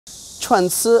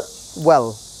Chuanci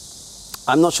well.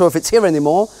 I'm not sure if it's here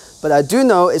anymore, but I do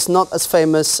know it's not as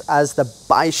famous as the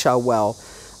Baisha well,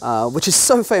 which is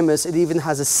so famous it even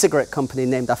has a cigarette company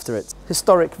named after it.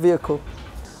 Historic vehicle.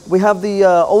 We have the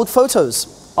old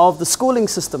photos of the schooling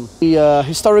system. The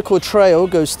historical trail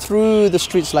goes through the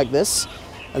streets like this,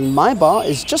 and my bar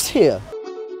is just here.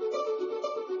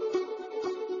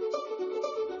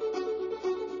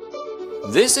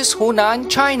 This is Hunan,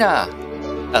 China,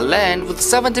 a land with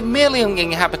 70 million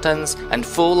inhabitants and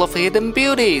full of hidden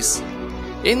beauties.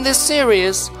 In this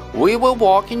series, we will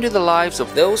walk into the lives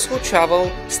of those who travel,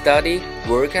 study,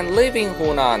 work and live in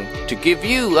Hunan to give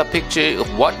you a picture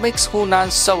of what makes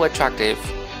Hunan so attractive.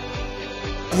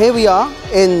 Here we are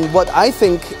in what I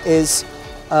think is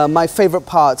my favorite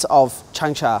part of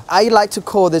Changsha. I like to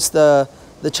call this the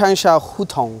Changsha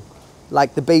hutong,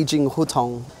 like the Beijing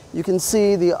hutong. You can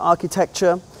see the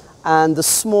architecture and the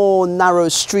small narrow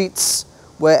streets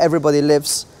where everybody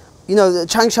lives. You know,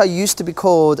 Changsha used to be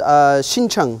called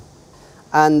Xincheng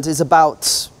and is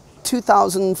about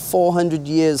 2,400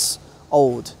 years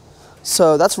old.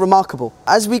 So that's remarkable.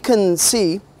 As we can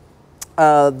see,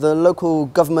 the local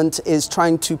government is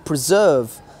trying to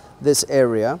preserve this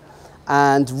area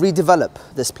and redevelop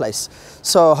this place.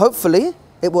 So hopefully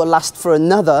it will last for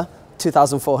another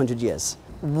 2,400 years.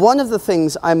 One of the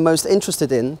things I'm most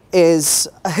interested in is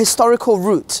a historical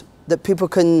route that people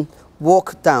can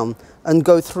walk down and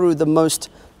go through the most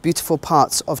beautiful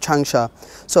parts of Changsha.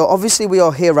 So obviously we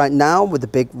are here right now with the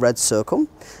big red circle.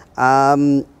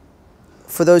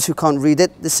 For those who can't read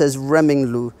it, this says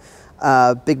Reminglu,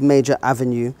 big major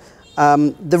avenue.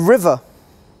 The river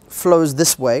flows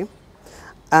this way,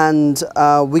 and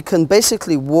we can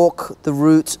basically walk the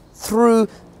route through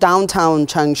downtown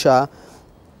Changsha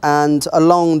and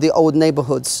along the old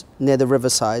neighborhoods near the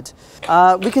riverside.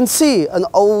 We can see an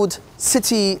old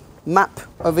city map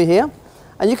over here,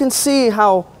 and you can see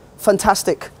how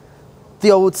fantastic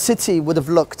the old city would have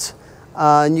looked,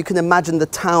 and you can imagine the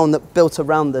town that built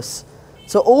around this.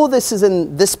 So all this is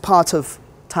in this part of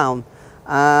town,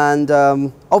 and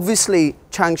obviously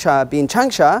Changsha, being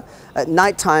Changsha, at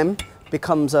night time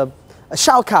becomes a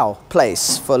xiaokao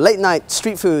place for late night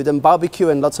street food and barbecue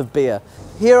and lots of beer.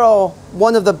 Here are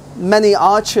one of the many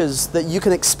arches that you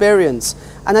can experience.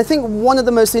 And I think one of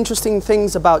the most interesting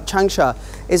things about Changsha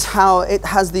is how it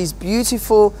has these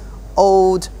beautiful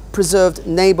old preserved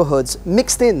neighborhoods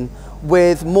mixed in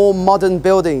with more modern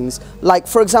buildings. Like,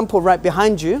 for example, right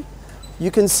behind you, you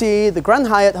can see the Grand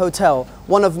Hyatt Hotel,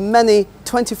 one of many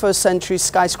 21st century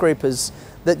skyscrapers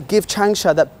that give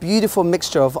Changsha that beautiful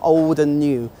mixture of old and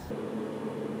new.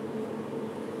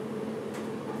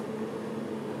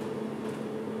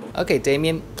 Okay,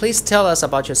 Damion, please tell us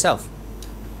about yourself.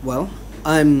 Well,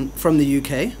 I'm from the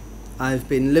UK. I've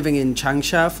been living in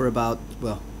Changsha for about,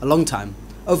 well, a long time,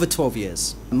 over 12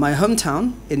 years. My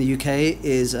hometown in the UK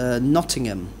is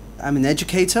Nottingham. I'm an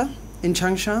educator in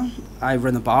Changsha. I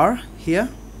run a bar here,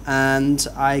 and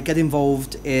I get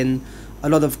involved in a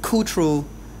lot of cultural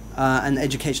and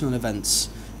educational events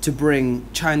to bring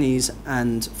Chinese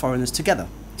and foreigners together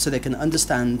so they can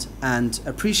understand and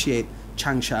appreciate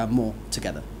Changsha more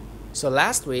together. So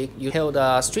last week you held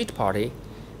a street party.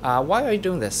 Why are you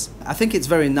doing this? I think it's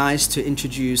very nice to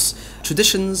introduce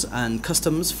traditions and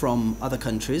customs from other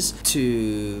countries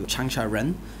to Changsha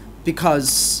Ren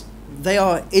because they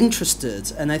are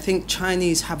interested, and I think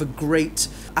Chinese have a great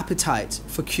appetite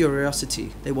for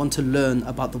curiosity. They want to learn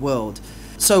about the world.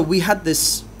 So we had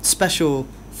this special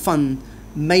fun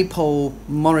Maypole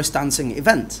Morris dancing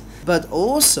event, but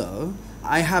also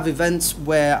I have events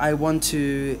where I want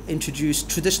to introduce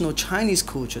traditional Chinese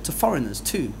culture to foreigners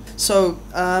too. So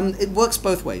it works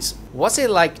both ways. What's it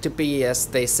like to be, as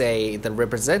they say, the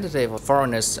representative of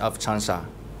foreigners of Changsha?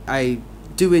 I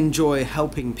do enjoy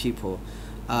helping people,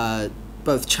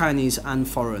 both Chinese and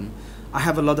foreign. I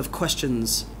have a lot of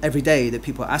questions every day that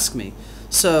people ask me.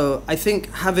 So I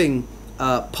think having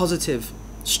positive,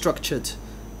 structured,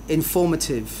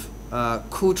 informative,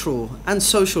 cultural and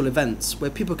social events where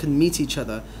people can meet each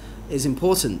other is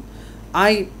important.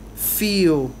 I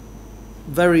feel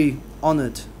very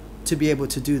honored to be able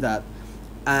to do that,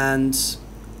 and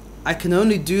I can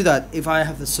only do that if I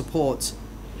have the support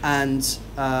and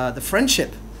the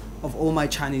friendship of all my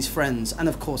Chinese friends and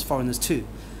of course foreigners too.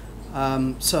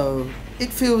 So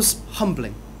it feels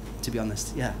humbling, to be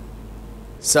honest, yeah.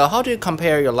 So how do you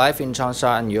compare your life in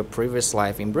Changsha and your previous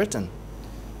life in Britain?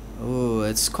 Oh,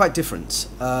 it's quite different.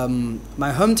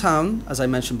 My hometown, as I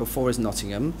mentioned before, is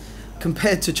Nottingham.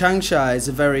 Compared to Changsha, it's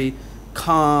a very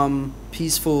calm,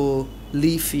 peaceful,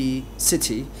 leafy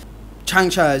city.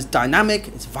 Changsha is dynamic,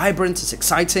 it's vibrant, it's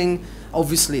exciting.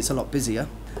 Obviously, it's a lot busier.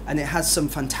 and it has some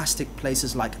fantastic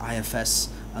places like IFS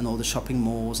and all the shopping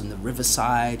malls and the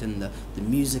riverside and the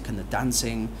music and the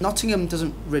dancing. Nottingham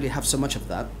doesn't really have so much of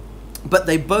that, but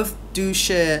they both do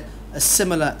share a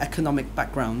similar economic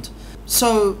background.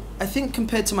 So I think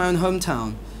compared to my own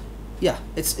hometown, yeah,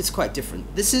 it's quite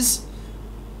different. This is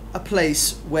a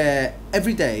place where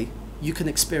every day you can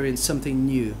experience something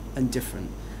new and different.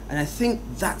 And I think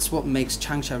that's what makes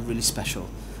Changsha really special.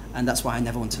 And that's why I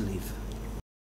never want to leave.